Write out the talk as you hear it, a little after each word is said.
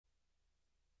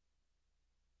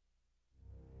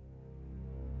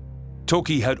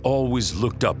Toki had always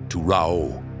looked up to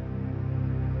Raoh.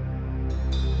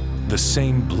 The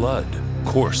same blood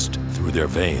coursed through their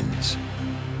veins.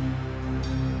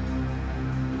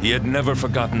 He had never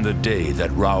forgotten the day that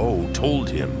Raoh told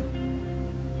him,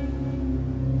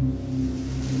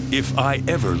 "If I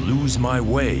ever lose my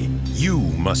way, you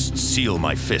must seal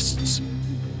my fists."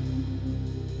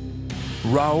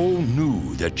 Raoh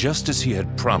knew that just as he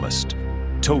had promised,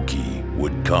 Toki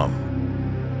would come.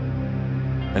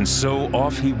 And so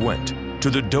off he went to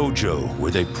the dojo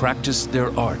where they practiced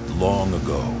their art long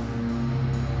ago.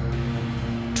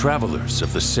 Travelers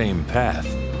of the same path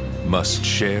must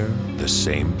share the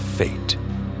same fate.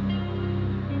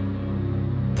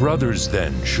 Brothers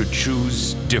then should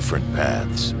choose different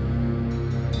paths.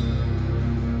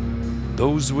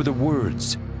 Those were the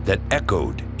words that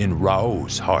echoed in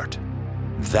Raoh's heart.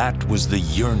 That was the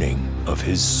yearning of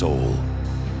his soul.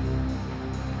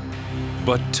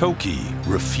 But Toki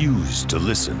refused to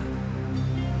listen.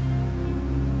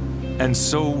 And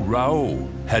so Raoh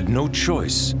had no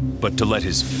choice but to let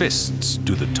his fists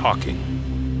do the talking.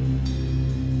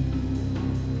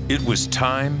 It was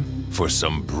time for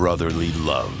some brotherly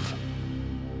love.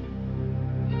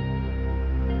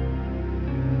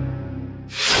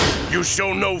 You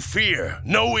show no fear,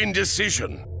 no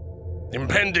indecision.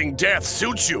 Impending death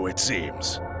suits you, it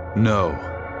seems. No.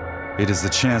 It is the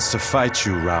chance to fight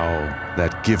you, Raoh,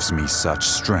 that gives me such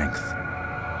strength.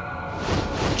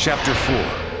 Chapter 4.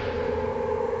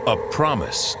 A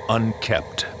Promise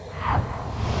Unkept.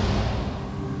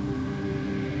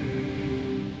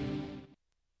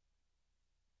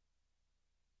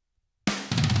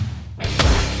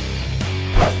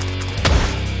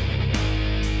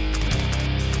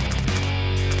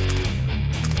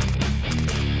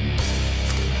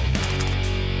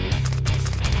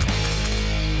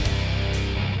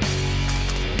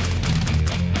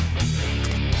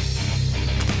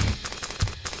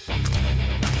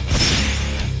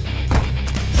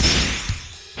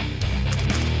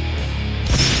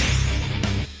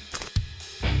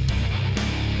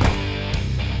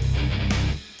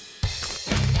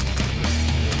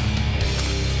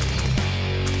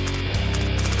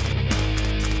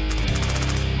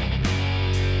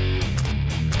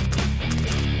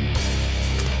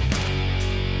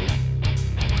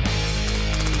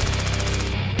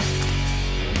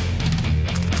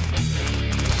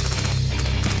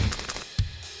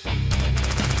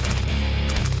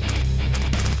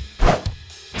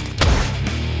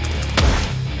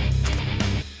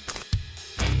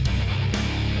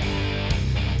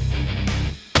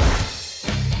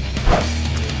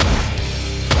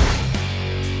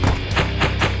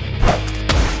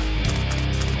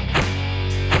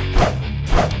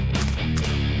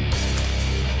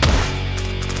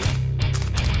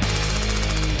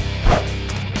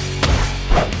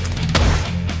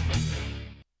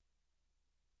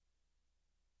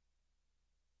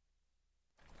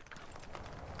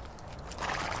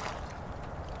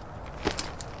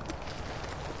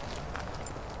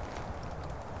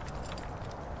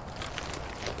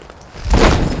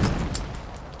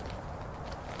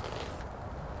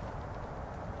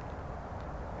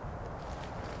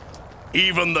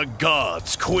 Even the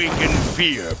gods quake in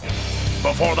fear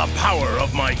before the power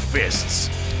of my fists.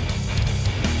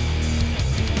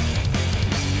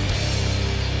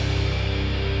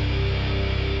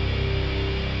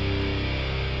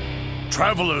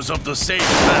 Travelers of the same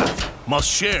path must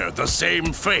share the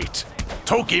same fate.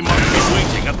 Toki must be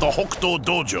waiting at the Hokuto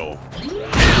dojo.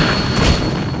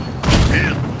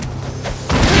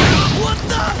 What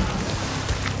the?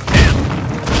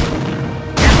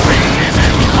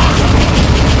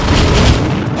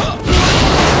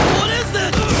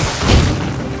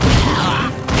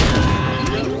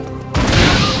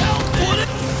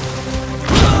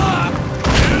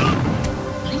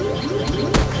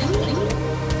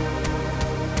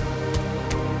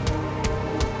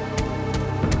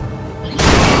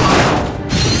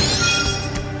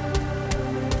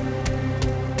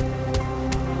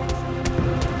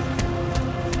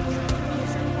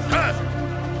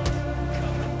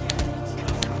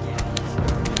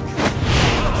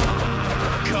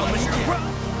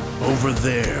 Over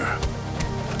there.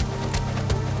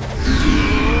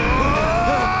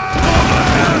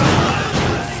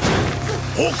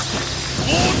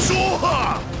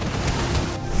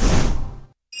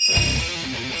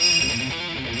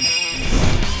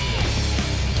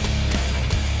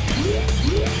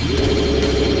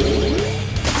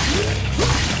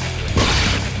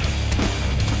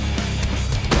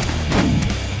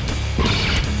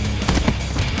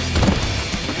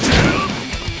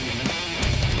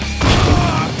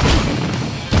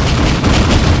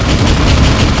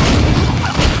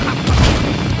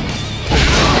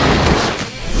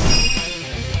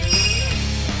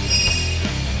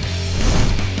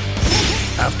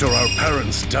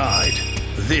 died,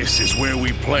 this is where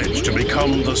we pledge to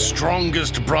become the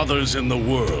strongest brothers in the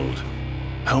world.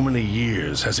 How many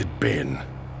years has it been?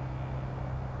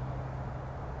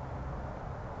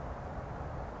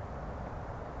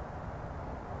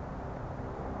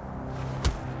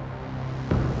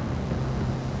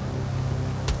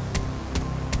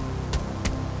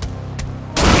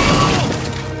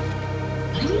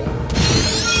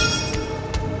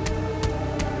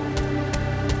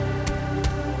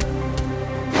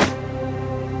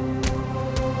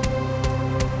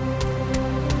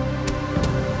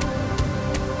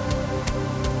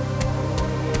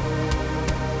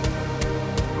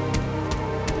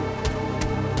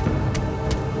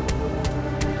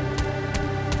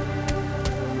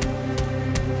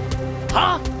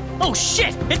 Huh? Oh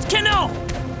shit! It's Kenshiro!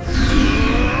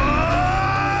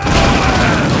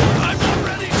 I'm not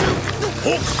ready to...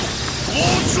 Kokuoh!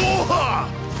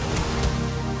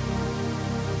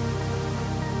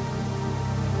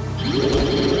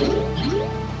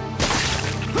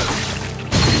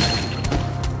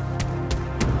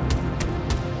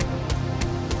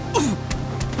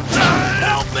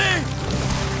 Help me!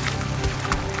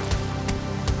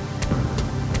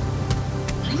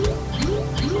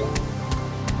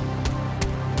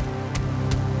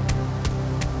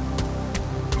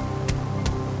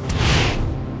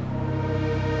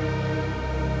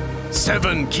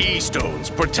 Seven keystones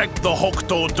protect the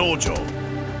Hokuoh Dojo.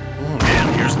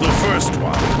 And here's the first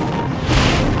one.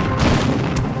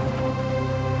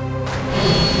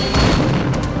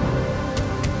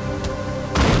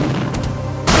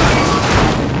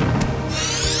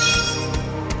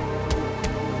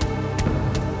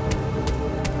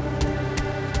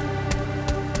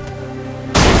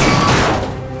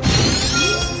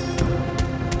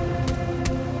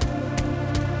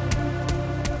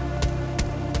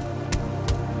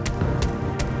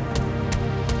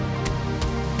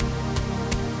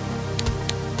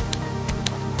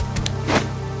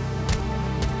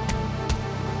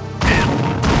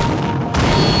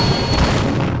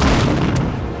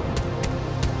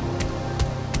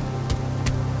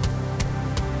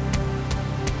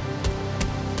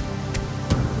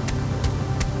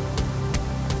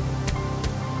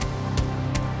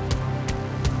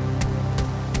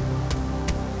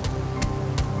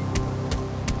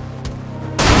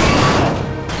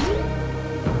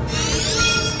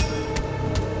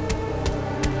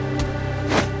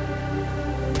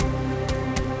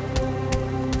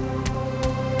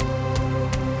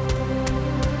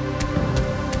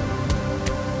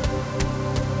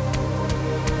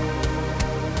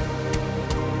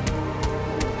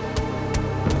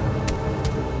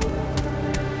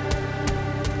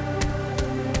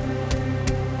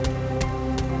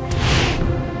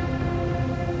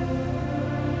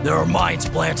 There are mines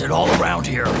planted all around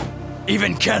here.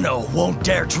 Even Kenshiro won't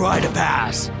dare try to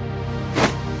pass.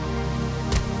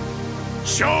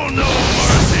 Show no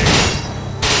mercy!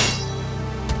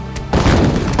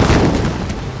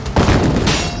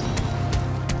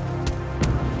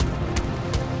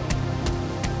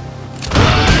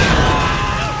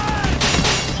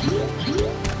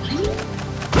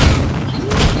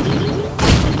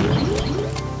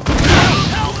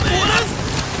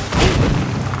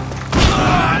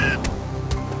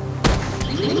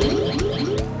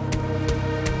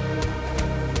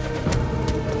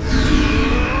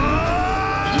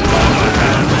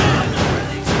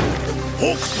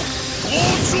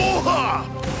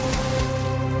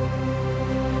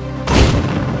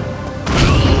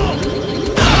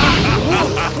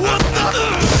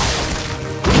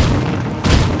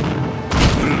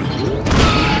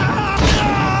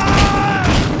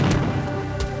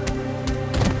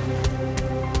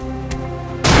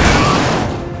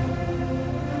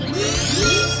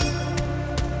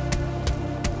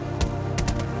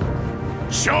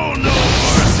 Show no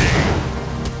mercy!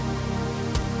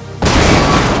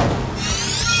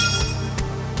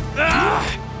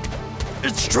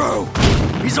 It's true!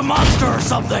 He's a monster or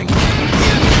something!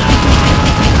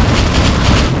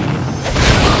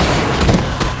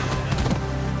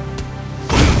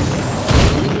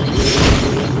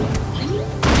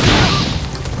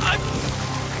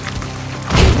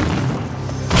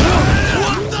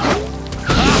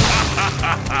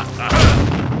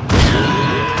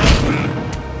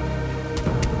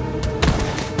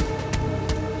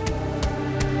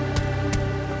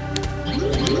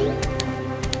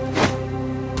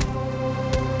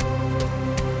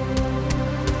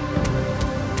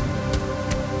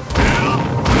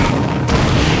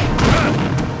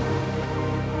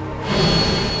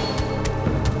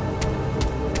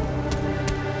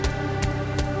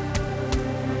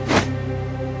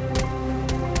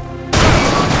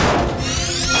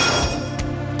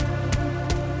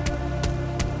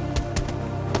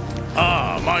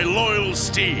 my loyal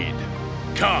steed.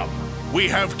 Come, we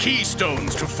have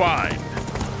keystones to find.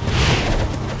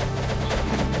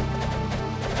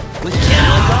 With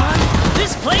Kenno gone,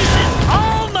 this place is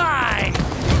all mine!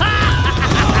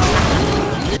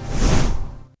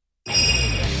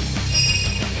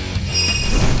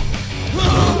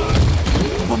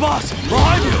 Boss,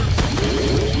 behind you!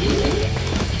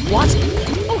 What?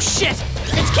 Oh shit!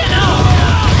 It's Kenno!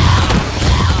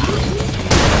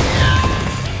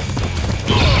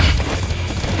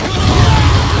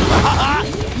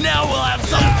 Now we'll have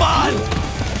some fun!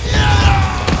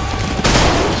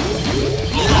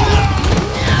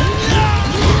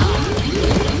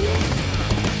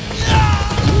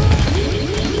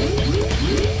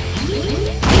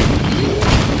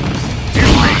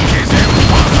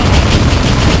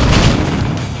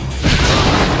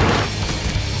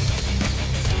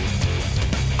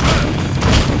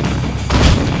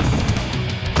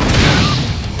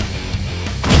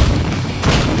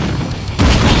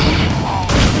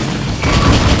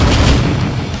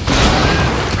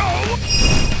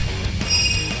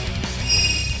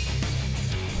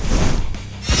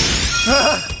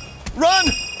 Run!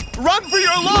 Run for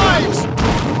your lives!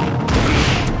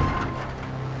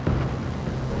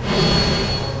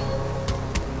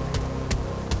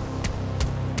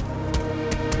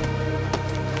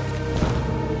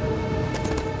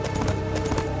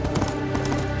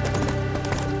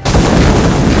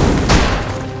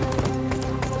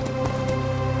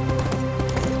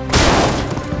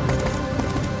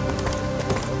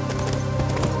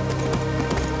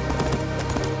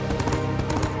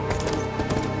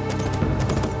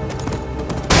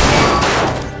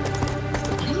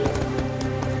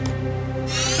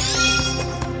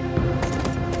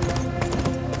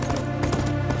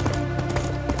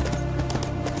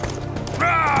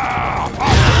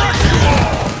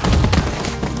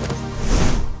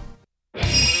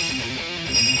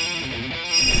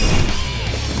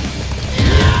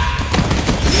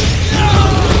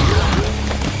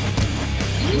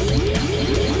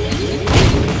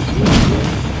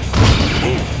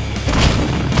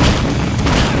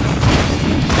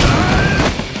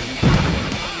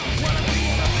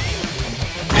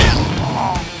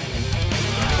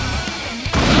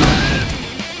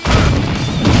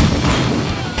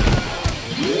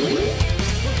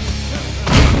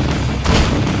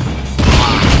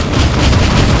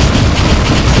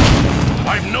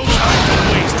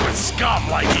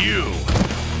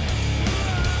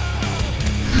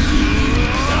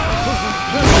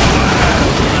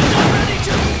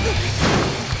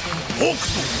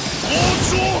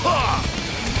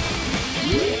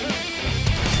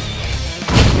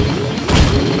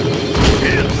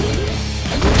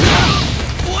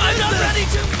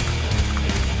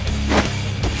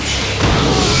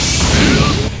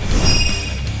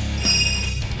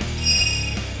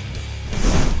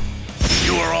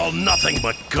 Nothing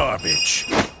but garbage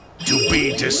to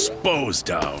be disposed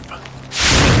of.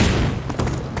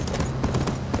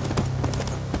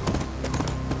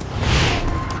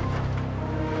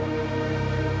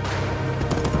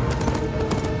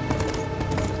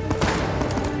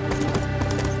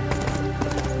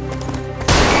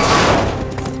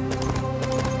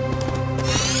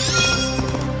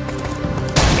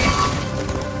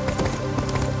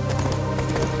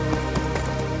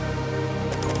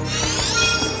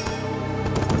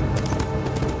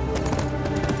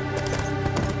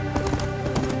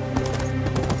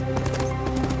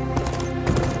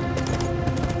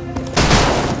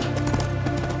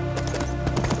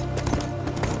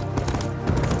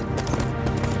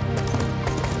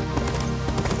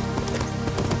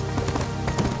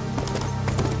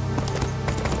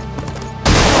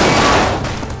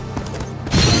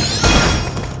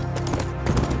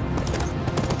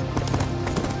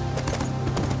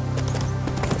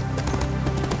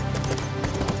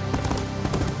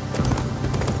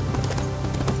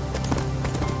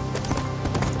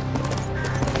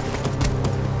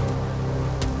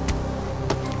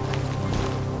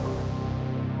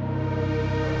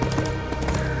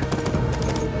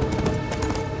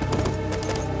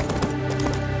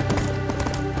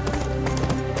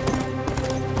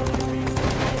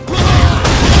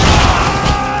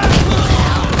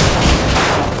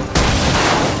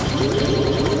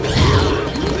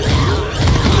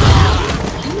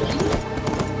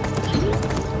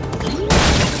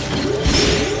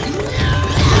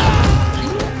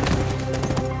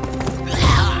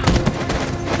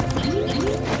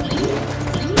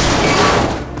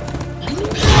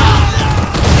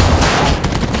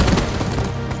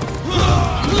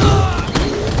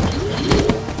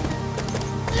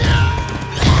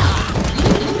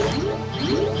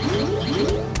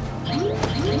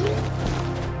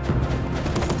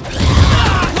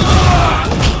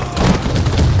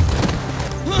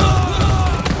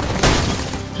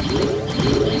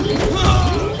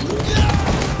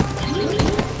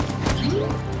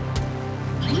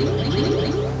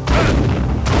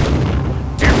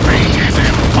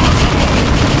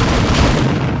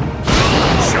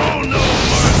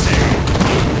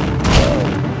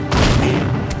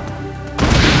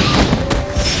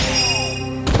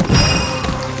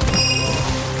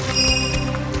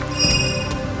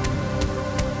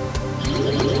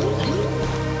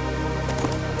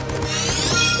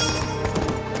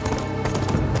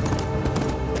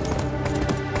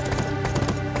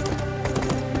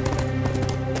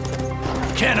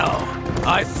 Kenno,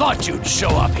 I thought you'd show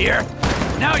up here.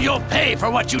 Now you'll pay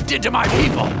for what you did to my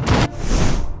people.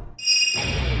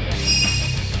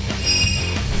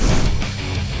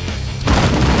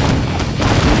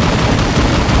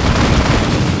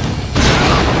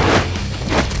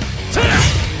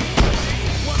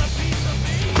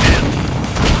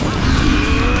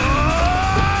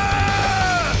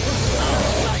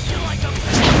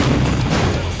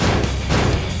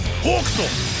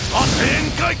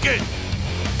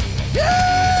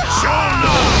 Show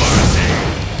no mercy!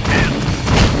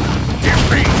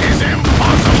 Defeat is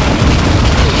impossible!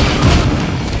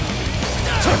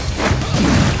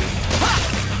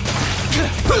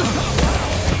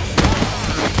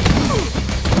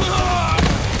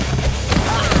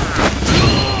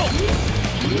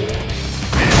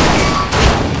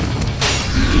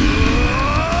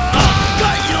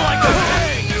 Got you like a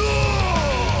pig!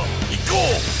 Iko!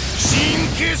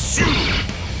 Shinkeshu!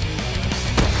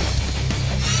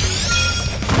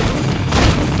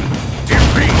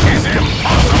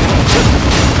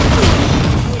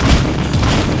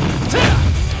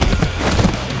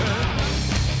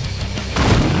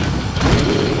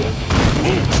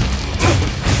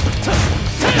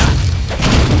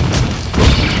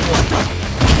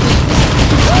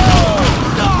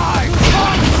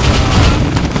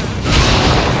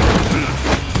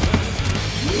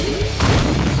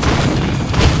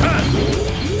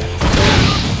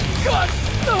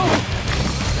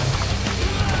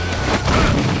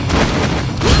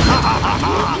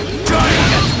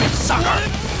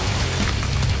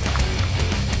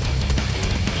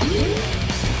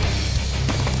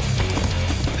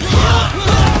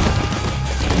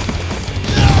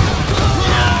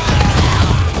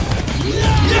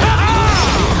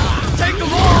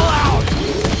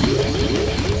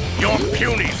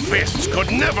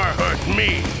 Could never hurt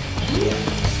me!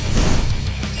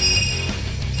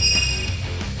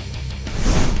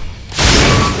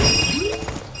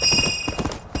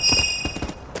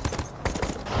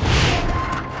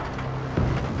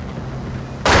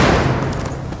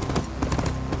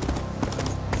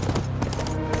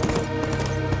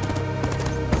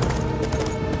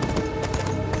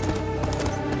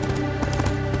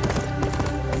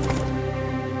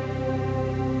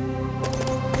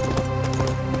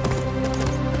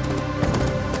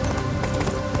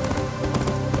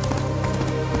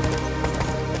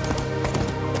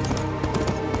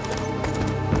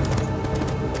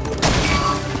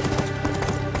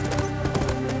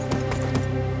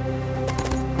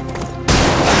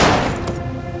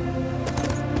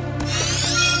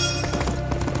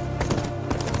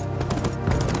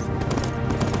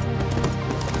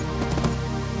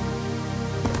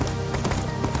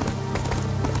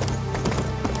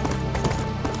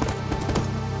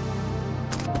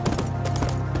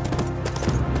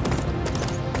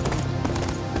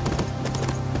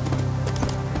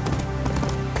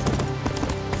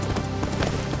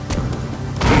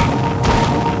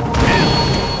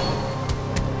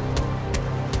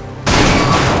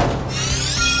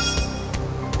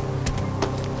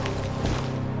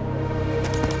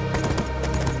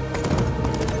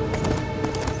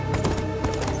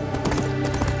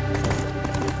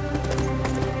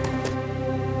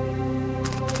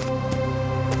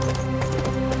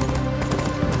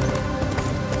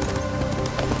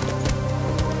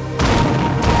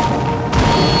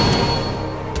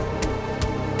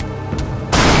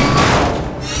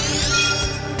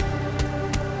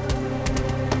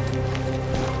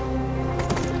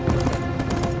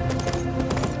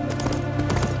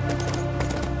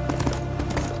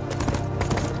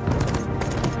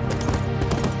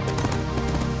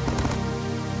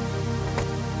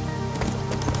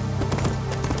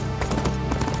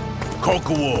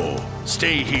 Kokuoh,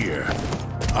 stay here.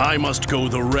 I must go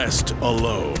the rest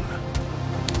alone.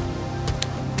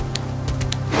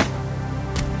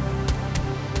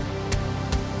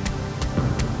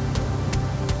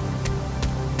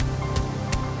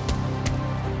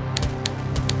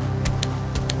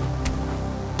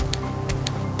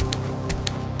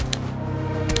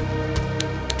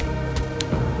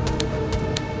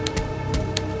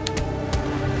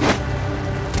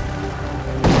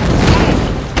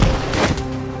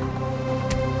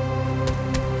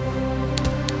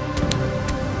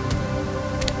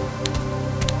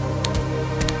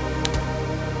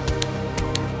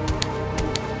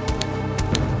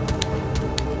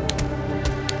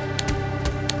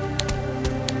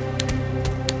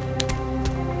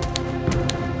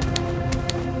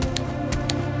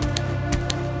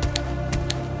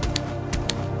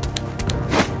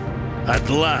 At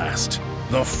last,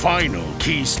 the final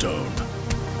keystone.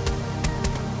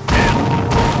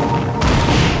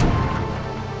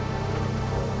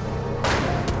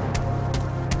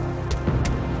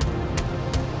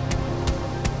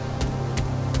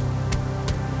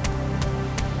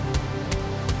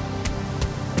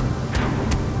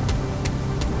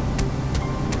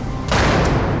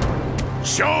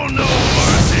 Show no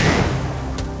mercy!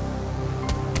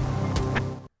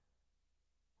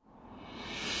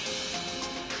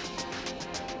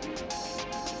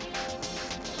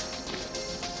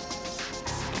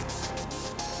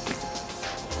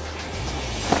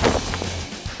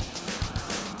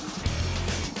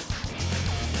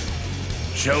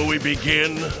 Shall we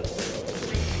begin?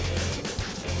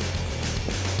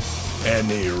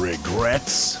 Any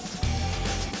regrets?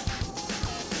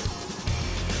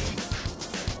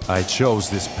 I chose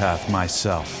this path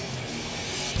myself.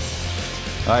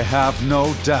 I have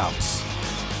no doubts.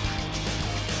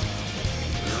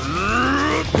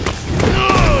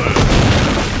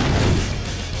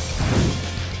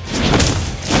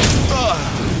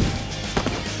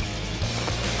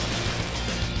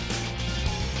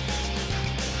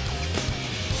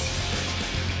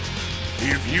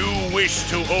 If you wish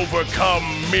to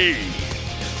overcome me,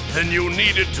 then you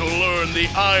needed to learn the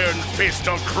Iron Fist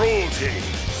of Cruelty.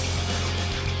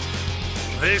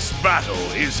 This battle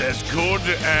is as good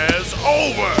as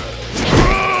over!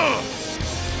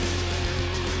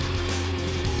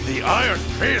 The Iron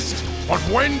Fist? But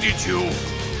when did you...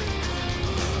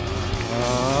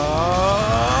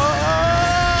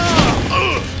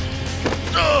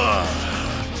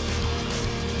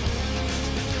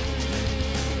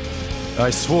 I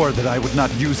swore that I would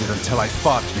not use it until I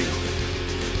fought you.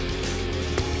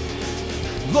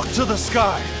 Look to the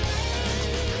sky!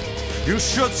 You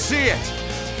should see it!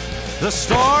 The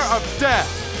Star of Death!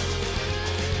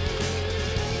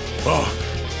 Oh,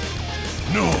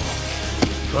 no!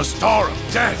 The Star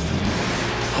of Death!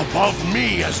 Above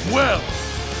me as well!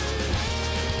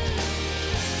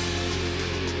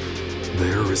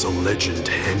 There is a legend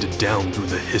handed down through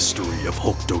the history of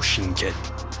Hokuoh Shinken.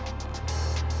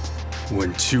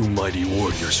 When two mighty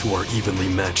warriors who are evenly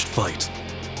matched fight,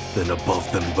 then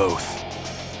above them both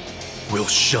will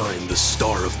shine the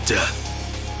Star of Death.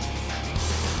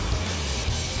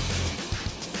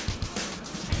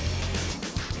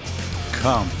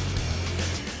 Come.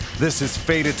 This is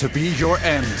fated to be your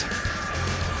end.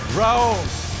 Raoh!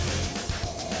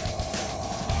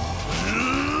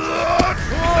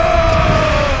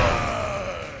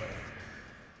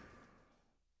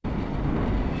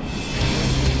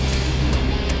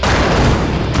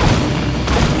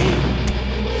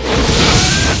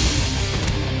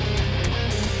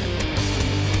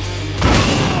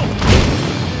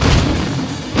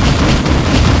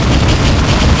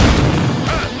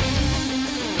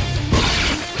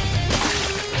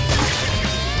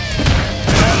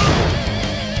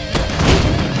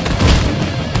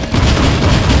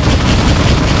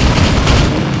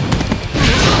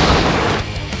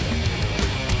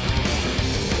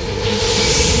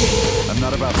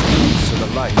 Not about to lose to the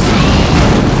light.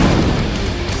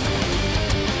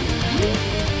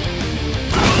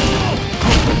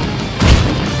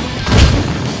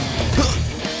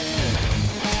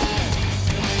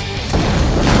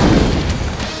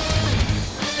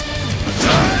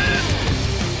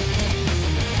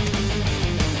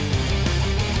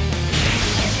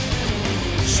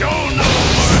 Show no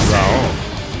mercy!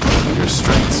 Raoh, your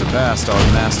strength surpassed our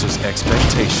master's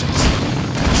expectations,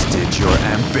 as did your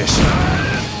ambition.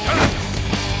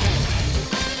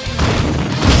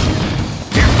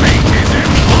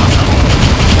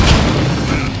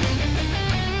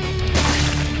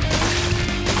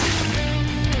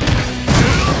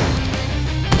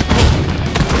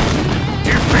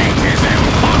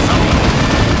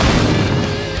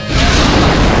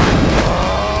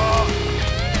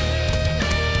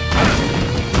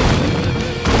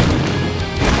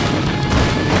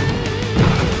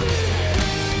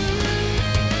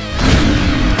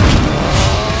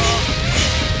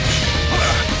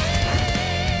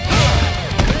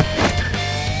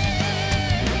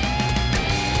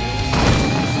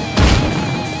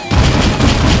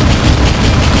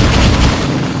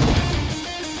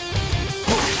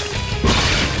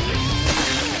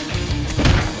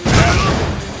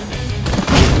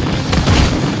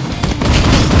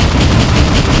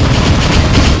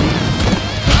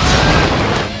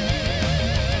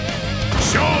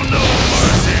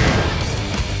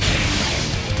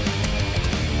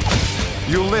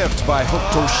 You lived by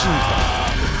Hokuoh Shinken.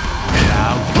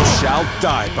 Now you shall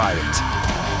die by it.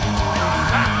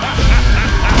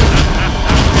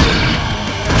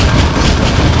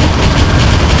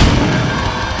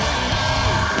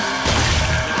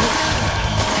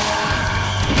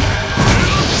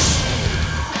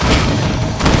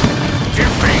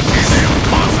 Defeat is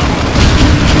impossible!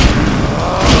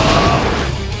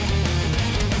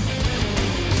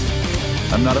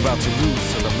 I'm not about to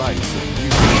lose to the likes of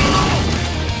you.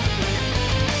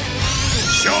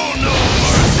 Show no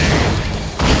mercy!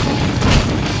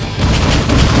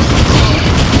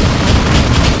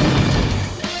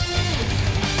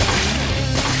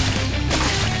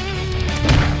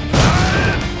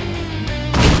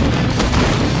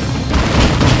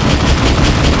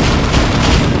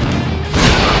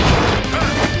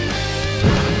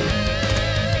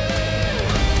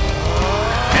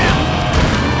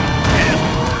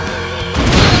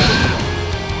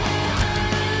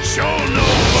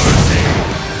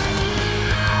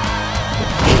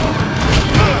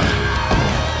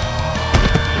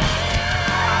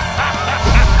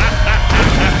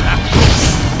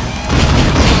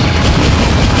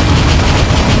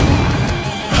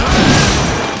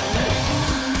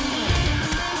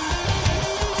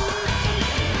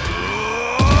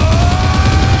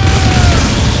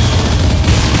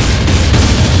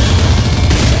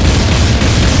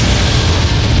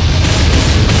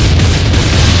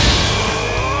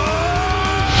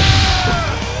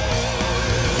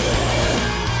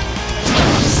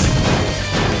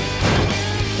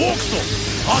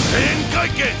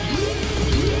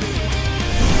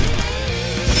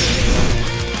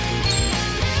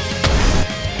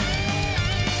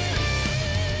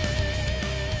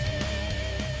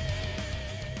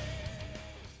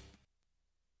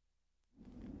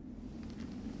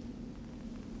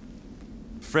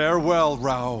 Farewell,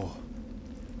 Raoh.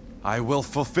 I will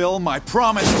fulfill my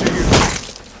promise to you.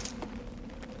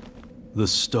 The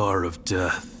Star of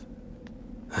Death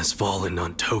has fallen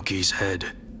on Toki's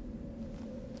head.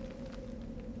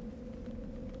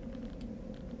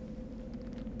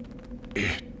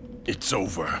 It's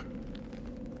over.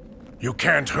 You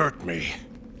can't hurt me.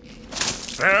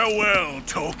 Farewell,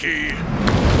 Toki.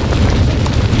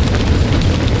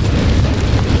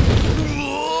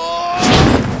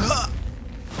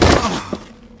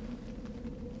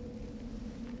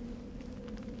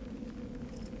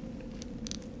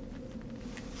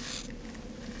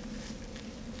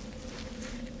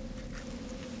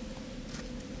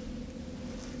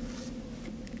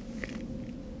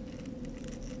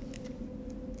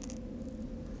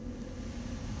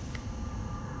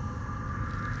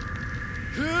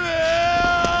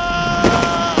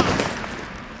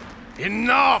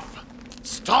 Enough!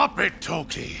 Stop it,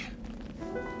 Toki!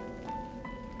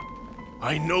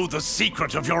 I know the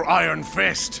secret of your Iron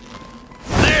Fist.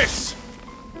 This!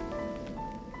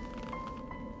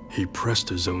 He pressed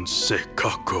his own sick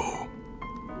Kokuoh.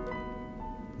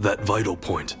 That vital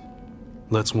point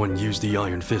lets one use the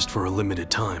Iron Fist for a limited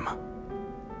time.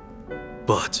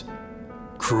 But,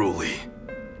 cruelly,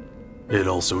 it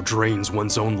also drains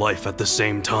one's own life at the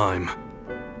same time.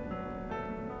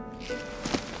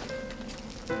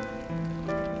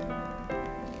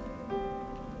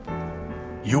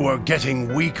 You are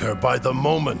getting weaker by the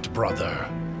moment, brother.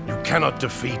 You cannot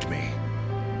defeat me.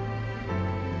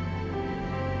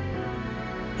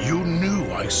 You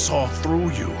knew I saw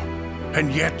through you,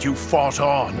 and yet you fought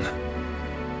on.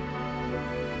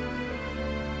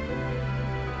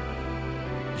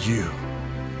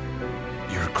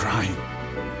 You're crying,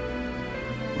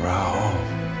 Raoh.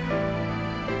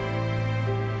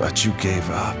 But you gave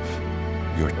up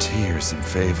your tears in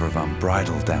favor of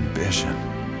unbridled ambition.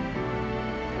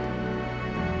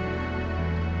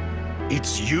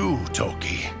 It's you,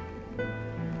 Toki.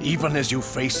 Even as you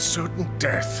faced certain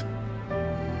death,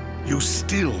 you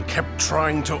still kept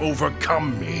trying to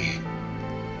overcome me.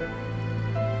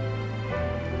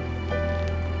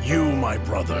 You, my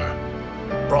brother,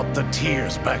 brought the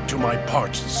tears back to my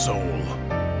parched soul.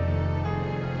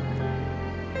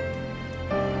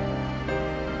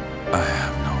 I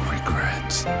have no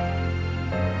regrets.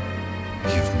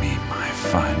 Give me my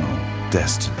final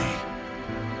destiny.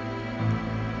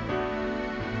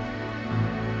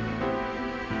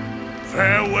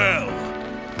 Farewell,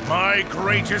 my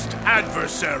greatest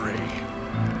adversary.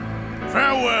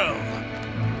 Farewell,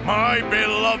 my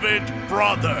beloved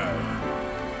brother.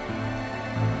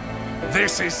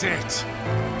 This is it.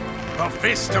 The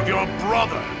fist of your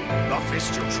brother. The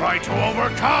fist you tried to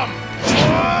overcome.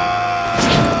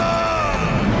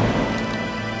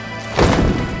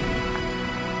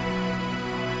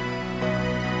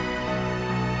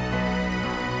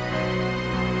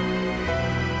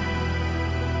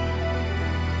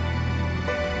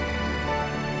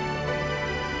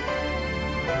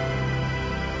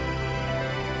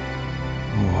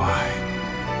 Why?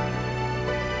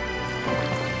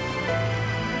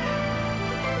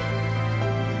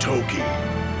 Toki,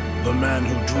 the man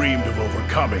who dreamed of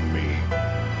overcoming me,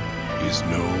 is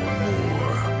no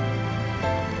more.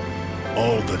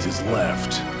 All that is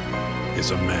left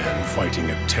is a man fighting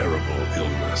a terrible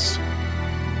illness.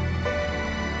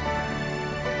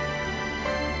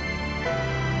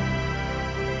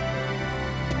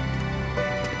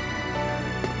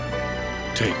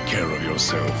 Take care of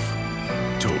yourself,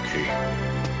 Toki.